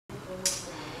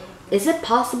Is it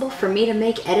possible for me to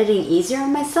make editing easier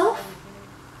on myself?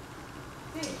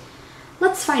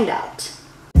 Let's find out.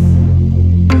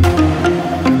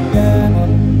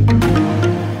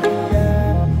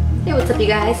 Hey, what's up you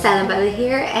guys? Silent Violet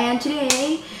here, and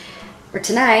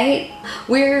tonight,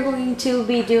 we're going to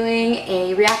be doing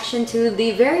a reaction to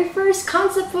the very first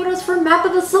concept photos for Map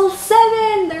of the Soul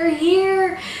 7. They're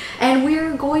here, and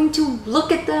we're going to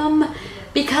look at them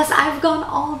because I've gone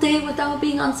all day without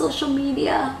being on social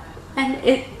media, and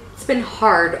it's been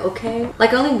hard, okay?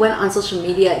 Like, I only went on social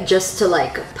media just to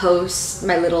like post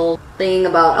my little thing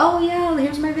about, oh yeah,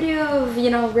 here's my video of, you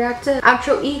know, react to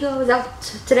Outro Ego is out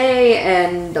today,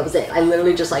 and that was it. I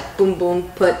literally just like boom boom,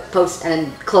 post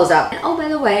and close out. And oh, by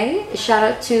the way, shout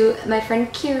out to my friend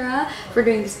Kira for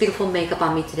doing this beautiful makeup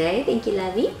on me today. Thank you,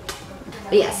 Lovey.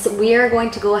 But yes, we are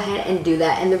going to go ahead and do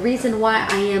that, and the reason why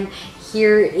I am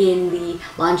here in the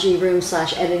laundry room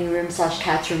slash editing room slash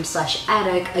cat's room slash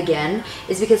attic again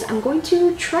is because I'm going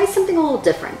to try something a little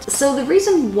different. So the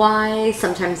reason why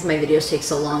sometimes my videos take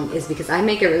so long is because I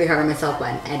make it really hard on myself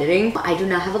when editing. I do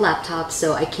not have a laptop,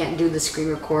 so I can't do the screen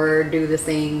record, do the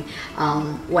thing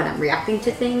when I'm reacting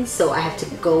to things, so I have to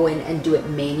go in and do it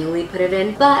manually, put it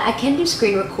in. But I can do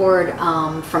screen record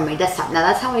from my desktop. Now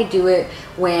that's how I do it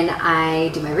when I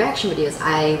do my reaction videos.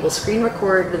 I will screen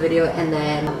record the video and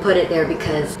then put it there,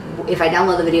 because if I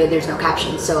download the video, there's no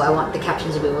captions, so I want the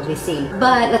captions to be able to be seen.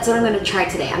 But that's what I'm going to try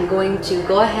today. I'm going to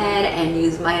go ahead and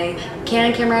use my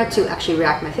Canon camera to actually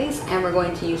react my face, and we're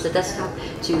going to use the desktop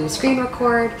to screen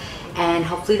record, and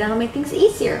hopefully that'll make things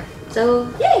easier.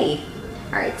 So yay!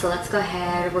 Alright, so let's go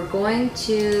ahead. We're going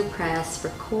to press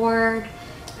record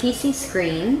PC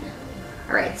screen.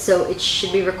 Alright, so it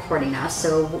should be recording now.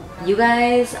 So you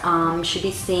guys should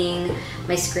be seeing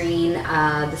my screen.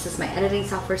 This is my editing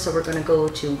software, so we're going to go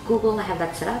to Google. I have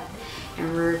that set up.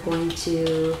 And we're going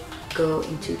to go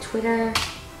into Twitter.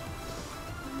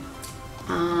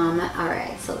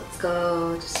 Alright, so let's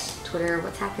go just Twitter.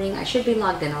 What's happening? I should be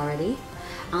logged in already.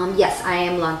 Yes, I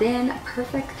am logged in.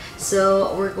 Perfect.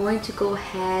 So we're going to go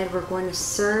ahead. We're going to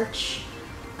search.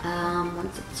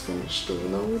 Once it's finished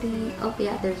loading. Oh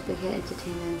yeah, there's Big Hit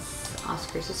Entertainment's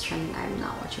Oscars is trending. I'm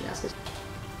not watching Oscars.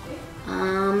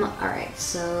 Alright,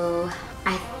 so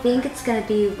I think it's gonna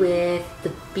be with the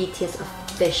BTS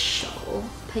official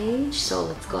page. So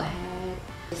let's go ahead.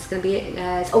 It's gonna be it,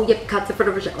 guys. Oh yep, concept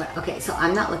photo version. Okay, so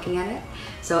I'm not looking at it.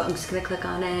 So I'm just gonna click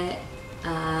on it.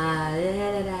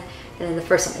 And then the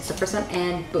first one. It's the first one,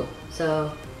 and boom.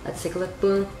 So let's take a look.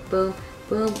 Boom, boom,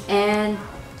 boom, and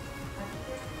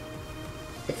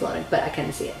it's loading, but I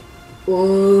can't see it.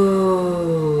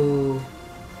 Ooh.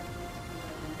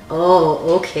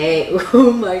 Oh, okay.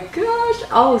 Oh my gosh.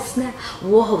 Oh snap.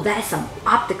 Whoa, that is some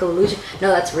optical illusion. No,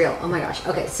 that's real. Oh my gosh.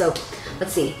 Okay, so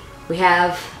let's see. We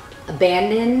have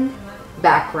abandoned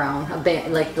background.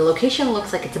 Like the location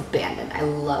looks like it's abandoned. I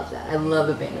love that. I love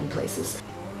abandoned places.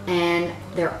 And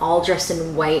they're all dressed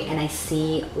in white, and I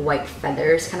see white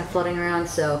feathers kind of floating around.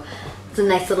 So it's a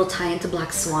nice little tie into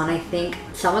Black Swan, I think.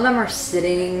 Some of them are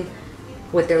sitting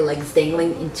with their legs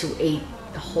dangling into a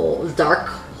dark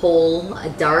hole, a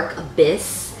dark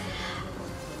abyss.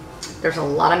 There's a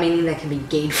lot of meaning that can be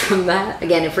gained from that.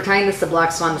 Again, if we're tying this to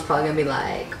Black Swan, it's probably gonna be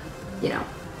like, you know,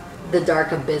 the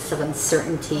dark abyss of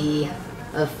uncertainty,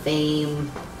 of fame.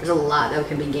 There's a lot that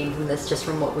can be gained from this just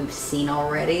from what we've seen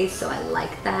already, so I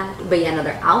like that. But yeah, no,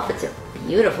 their outfits are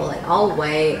beautiful, like all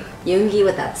white. Yoongi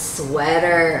with that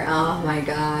sweater, oh my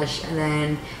gosh. And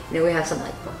then, you know, we have some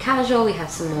like more casual, we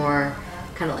have some more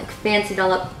kind of like fancy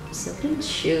doll up. So look at his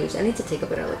shoes. I need to take a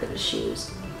better look at his shoes.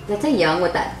 That's a Young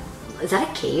with that, is that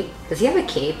a cape? Does he have a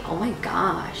cape? Oh my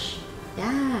gosh.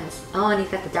 Yes. Oh, and he's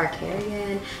got the dark hair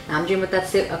again. Namjoon with that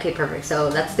suit. Okay, perfect.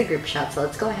 So that's the group shot. So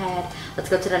let's go ahead. Let's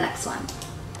go to the next one.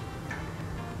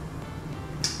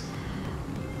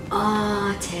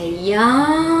 Oh,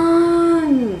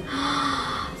 Taeyoung.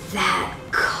 That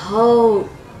coat.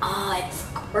 Oh, it's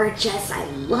gorgeous. I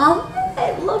love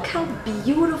it. Look how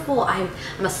beautiful. I'm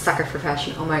a sucker for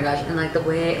fashion. Oh my gosh. And like the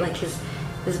way, like his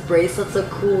bracelet's so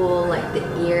cool. Like the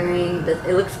earring.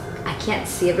 It looks, I can't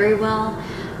see it very well,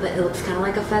 but it looks kind of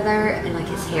like a feather. And like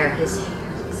his hair looks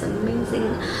amazing.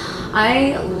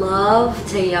 I love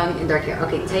Taeyoung in dark hair.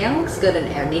 Okay, Taeyoung looks good in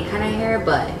any kind of hair,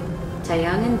 but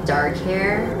Taeyoung in dark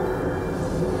hair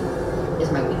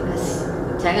is my weakness.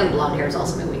 Taeyoung in blonde hair is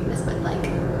also my weakness, but like,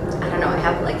 I don't know, I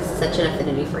have like such an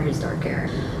affinity for his dark hair.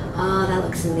 Oh, that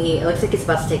looks neat. It looks like it's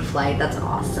about to take flight. That's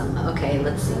awesome. Okay,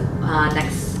 let's see.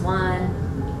 Next one.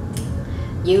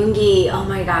 Yoongi. Oh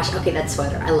my gosh. Okay, that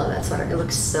sweater. I love that sweater. It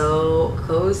looks so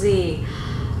cozy.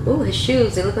 Ooh, his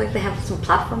shoes, they look like they have some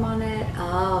platform on it.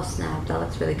 Oh snap, that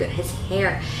looks really good. His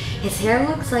hair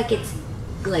looks like it's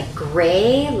like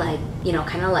gray, like, you know,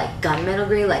 kind of like gunmetal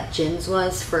gray, like Jin's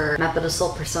was for Map of the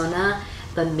Soul Persona,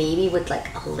 but maybe with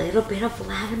like a little bit of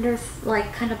lavender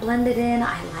like kind of blended in.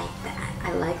 I like that.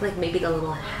 I like maybe the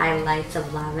little highlights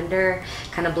of lavender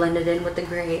kind of blended in with the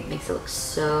gray. It makes it look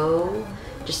so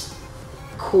just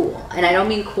cool. And I don't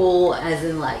mean cool as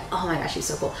in like, oh my gosh, she's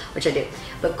so cool, which I do,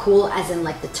 but cool as in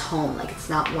like the tone, like it's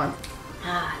not warm.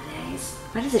 Ah, nice.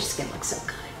 Why does her skin look so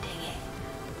good? Dang it.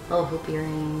 Oh, hoop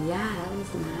earring. Yeah, that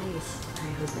was nice. All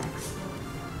right, who's next?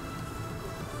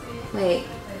 Wait,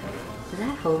 is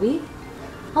that Hobie?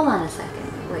 Hold on a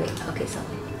second. Wait, okay, so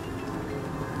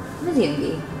it was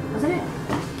Yoongi, wasn't it?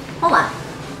 Hold on.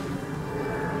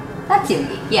 That's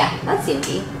Yoongi. Yeah, that's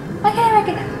Yoongi. Why can't I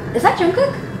recognize? Is that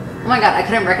Jungkook? Oh my god, I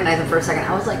couldn't recognize him for a second.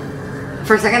 I was like,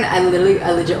 for a second, I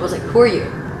legit was like, who are you?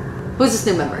 Who's this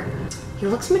new member? He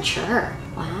looks mature.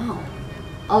 Wow.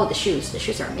 Oh, the shoes. The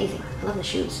shoes are amazing. I love the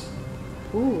shoes.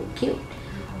 Ooh, cute.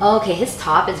 Okay, his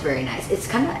top is very nice.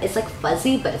 It's like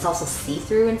fuzzy, but it's also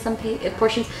see-through in some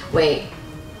portions. Wait.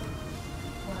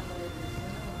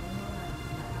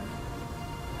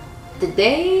 Did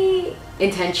they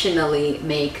intentionally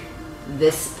make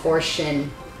this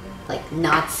portion like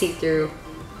not see-through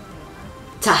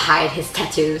to hide his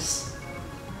tattoos?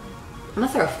 I'm gonna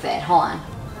throw a fit, hold on.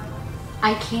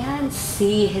 I can't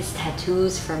see his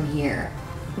tattoos from here,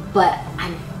 but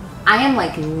I am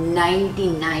like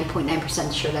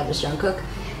 99.9% sure that was Jungkook.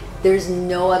 There's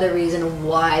no other reason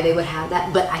why they would have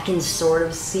that, but I can sort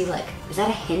of see like, is that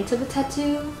a hint of a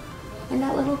tattoo in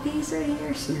that little piece right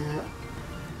here? Snap.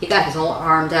 He got his whole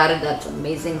arm tatted, that's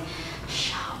amazing.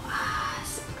 Show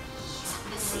us, please, I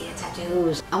wanna see the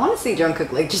tattoos. I wanna see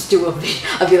Jungkook like just do a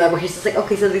vlog where he's just like,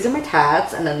 okay, so these are my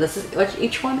tats, and then this is what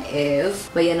each one is.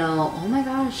 But you know, oh my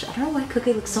gosh, I don't know why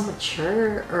Cookie looks so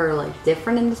mature or like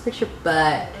different in this picture,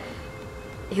 but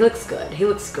he looks good, he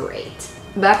looks great.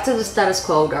 Back to the status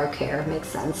quo, dark hair, makes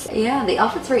sense. Yeah, the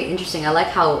outfit's very interesting. I like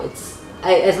how it's,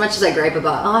 as much as I gripe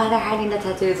about, oh, they're hiding the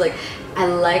tattoos, like, I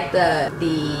like the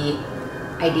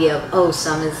idea of, oh,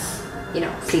 some is, you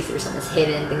know, see-through, some is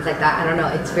hidden, things like that. I don't know,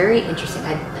 it's very interesting.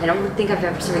 I don't think I've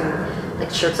ever seen like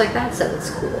shirts like that, so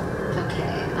it's cool.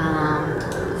 Okay,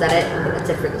 is that it? Okay, that's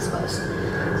it for this post.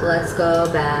 So let's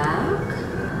go back.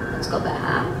 Let's go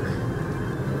back.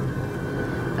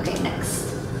 Okay,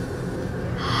 next.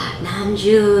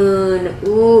 Namjoon.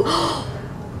 Ooh.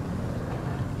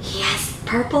 He has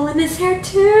purple in his hair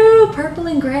too. Purple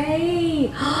and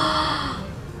gray.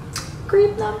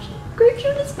 Grape Namjoon.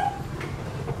 Grapejoon is back.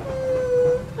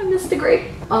 I missed the grape.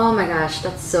 Oh my gosh,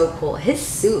 that's so cool. His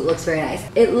suit looks very nice.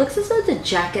 It looks as though the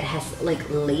jacket has like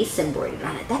lace embroidered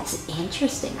on it. That's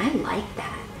interesting. I like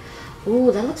that.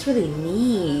 Ooh, that looks really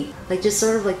neat. Like just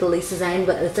sort of like the lace design,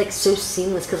 but it's like so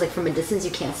seamless because like from a distance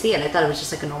you can't see it. I thought it was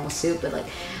just like a normal suit, but like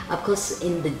up close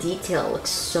in the detail it looks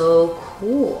so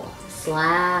cool.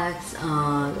 Slacks,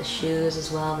 the shoes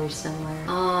as well, very similar.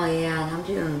 Oh yeah,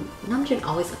 Namjoon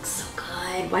always looks so good.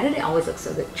 Why did it always look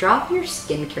so good? Drop your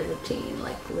skincare routine,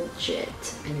 like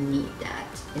legit. I need that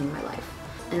in my life.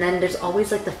 And then there's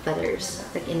always like the feathers,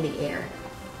 like in the air.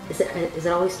 Is it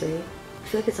always 3? I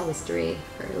feel like it's always 3,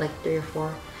 or like 3 or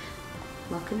 4.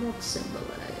 What can that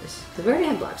symbolize? We already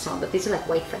have black swan, but these are like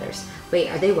white feathers.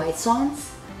 Wait, are they white swans?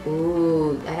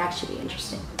 Ooh, that'd actually be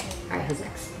interesting. Alright, who's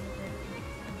next?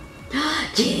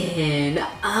 Jin!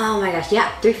 Oh my gosh,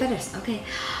 yeah, 3 feathers, okay.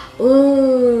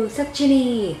 Ooh,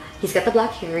 Seokjinny! He's got the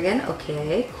black hair again,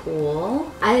 okay,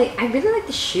 cool. I really like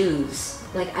the shoes.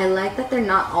 Like, I like that they're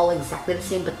not all exactly the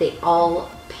same, but they all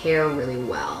pair really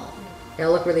well. They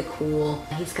all look really cool.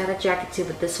 He's got a jacket too,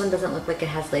 but this one doesn't look like it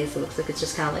has lace. It looks like it's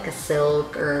just kind of like a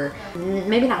silk, or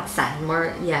maybe not satin,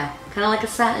 more, yeah, kind of like a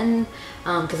satin,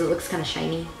 because it looks kind of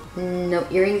shiny. No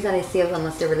earrings that I see of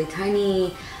unless they're really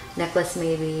tiny. Necklace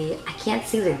maybe. I can't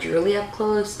see the jewelry up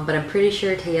close, but I'm pretty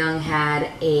sure Taeyoung had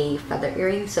a feather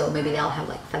earring, so maybe they all have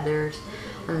like feathers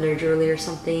on their jewelry or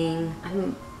something.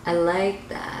 I like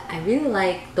that. I really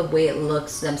like the way it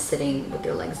looks, them sitting with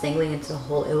their legs dangling into the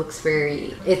hole. It looks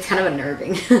very, it's kind of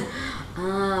unnerving.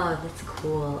 Oh, that's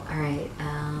cool. All right,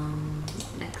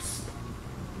 next.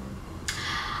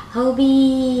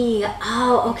 Hobie.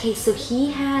 Oh, okay, so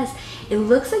he has, it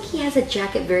looks like he has a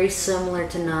jacket very similar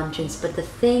to Namjoon's, but the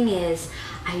thing is,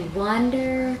 I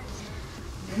wonder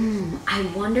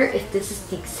if this is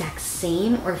the exact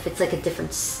same or if it's like a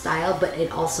different style, but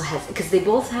it also has, because they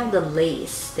both have the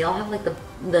lace. They all have like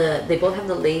they both have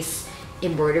the lace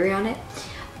embroidery on it.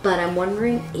 but I'm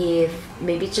wondering if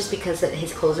maybe it's just because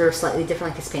his clothes are slightly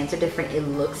different, like his pants are different, it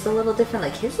looks a little different.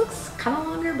 Like his looks kind of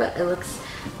longer, but it looks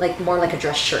like more like a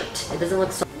dress shirt. It doesn't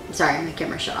look so, sorry, my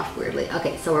camera shut off weirdly.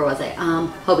 Okay, so where was I?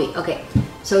 Hobie, okay.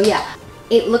 So yeah,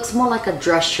 it looks more like a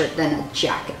dress shirt than a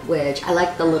jacket, which I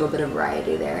like the little bit of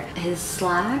variety there. His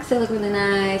slacks, they look really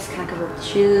nice, kind of cover up the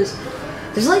shoes.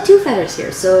 There's only 2 feathers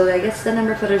here, so I guess the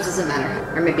number of feathers doesn't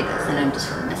matter. Or maybe it does, and I'm just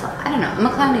fooling myself. I don't know, I'm a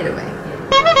clown either way.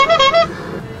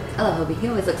 I love Hobie, he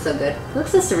always looks so good. He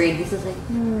looks so serene, he's just like,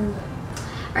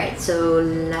 Alright, so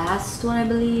last one I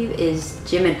believe is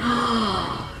Jimin.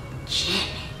 Jimin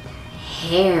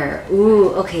hair. Ooh,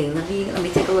 okay, let me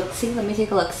take a look. See, let me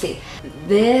take a look. See,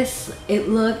 this, it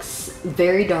looks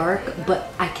very dark,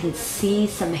 but I can see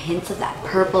some hints of that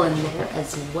purple in there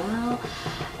as well.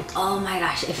 Oh my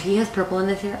gosh, if he has purple in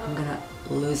this hair, I'm gonna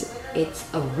lose it. It's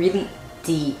a really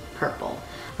deep purple,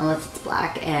 unless it's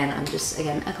black, and I'm just,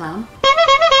 again, a clown.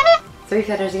 3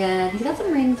 feathers again. He's got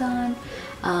some rings on.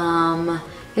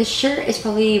 His shirt is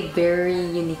probably very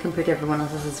unique compared to everyone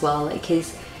else's as well. Like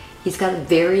he's got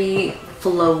very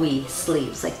flowy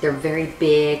sleeves, like they're very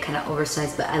big, kind of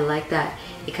oversized, but I like that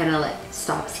it kind of like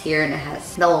stops here and it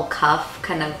has the little cuff,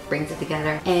 kind of brings it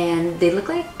together, and they look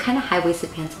like kind of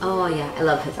high-waisted pants. Oh yeah, I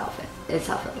love his outfit. His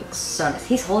outfit looks so nice.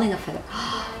 He's holding a feather.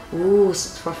 Ooh,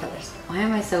 4 feathers. Why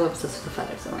am I so obsessed with the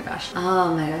feathers? Oh my gosh.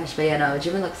 Oh my gosh, but yeah, no,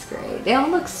 Jimin looks great. They all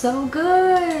look so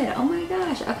good. Oh my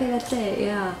gosh. Okay, that's it,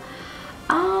 yeah.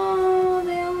 Oh,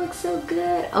 they all look so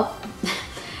good. Oh.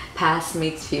 Past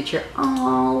meets future.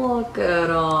 Oh, look at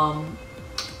them.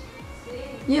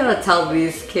 You gotta tell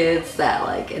these kids that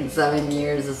like in 7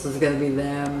 years this is gonna be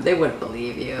them. They wouldn't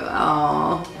believe you.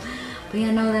 Oh. But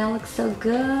yeah, no, they all look so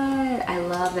good. I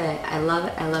love it. I love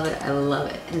it. I love it. I love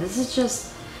it. And this is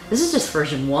just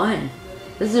version 1.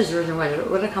 This is just version 1.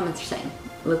 What are the comments are saying?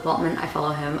 Luke Waltman, I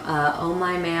follow him. Oh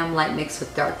my ma'am, light mixed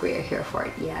with dark, we are here for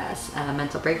it. Yes.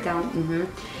 Mental breakdown.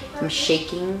 I'm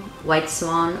shaking. White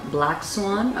swan, black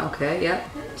swan. Okay, yep.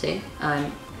 See?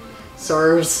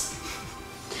 Sirs.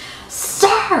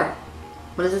 Sir!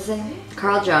 What does it say?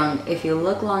 Carl Jung, if you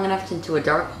look long enough into a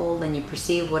dark hole, then you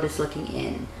perceive what is looking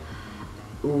in.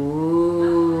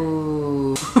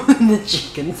 Ooh. The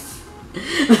chickens.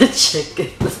 The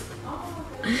chickens.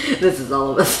 This is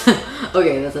all of us.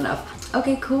 Okay, that's enough.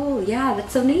 Okay, cool. Yeah,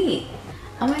 that's so neat.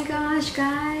 Oh my gosh,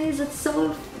 guys, that's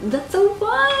so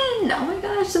fun. Oh my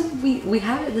gosh, so we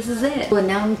have it. This is it. Well,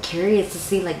 now I'm curious to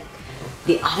see like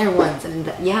the other ones,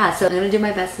 and yeah, so I'm gonna do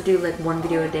my best to do like 1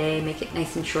 video a day, make it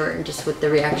nice and short, and just with the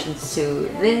reactions to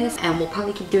this, and we'll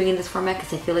probably keep doing it in this format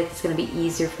because I feel like it's gonna be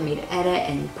easier for me to edit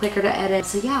and quicker to edit.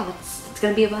 So yeah, it's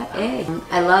gonna be about it.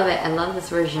 I love it. I love this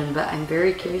version, but I'm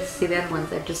very curious to see the other ones.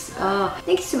 They're just, oh,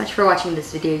 thank you so much for watching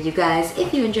this video, you guys.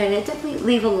 If you enjoyed it, definitely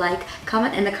leave a like,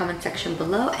 comment in the comment section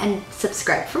below, and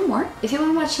subscribe for more. If you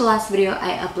want to watch the last video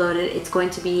I uploaded, it's going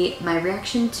to be my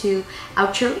reaction to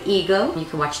Outro Ego. You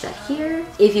can watch that here.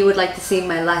 If you would like to see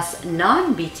my last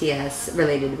non-BTS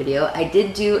related video, I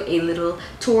did do a little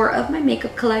tour of my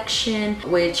makeup collection,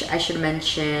 which I should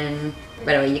mention.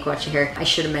 By the way, you can watch it here. I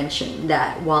should have mentioned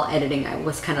that while editing, I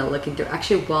was kind of looking through.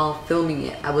 Actually, while filming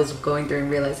it, I was going through and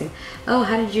realizing, oh,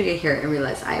 how did you get here? And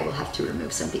realized I will have to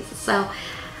remove some pieces. So,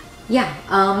 yeah,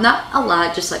 not a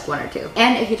lot, just like 1 or 2.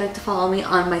 And if you'd like to follow me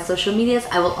on my social medias,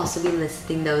 I will also be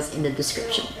listing those in the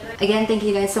description. Again, thank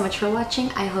you guys so much for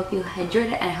watching. I hope you enjoyed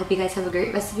it, and I hope you guys have a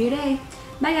great rest of your day.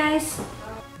 Bye, guys.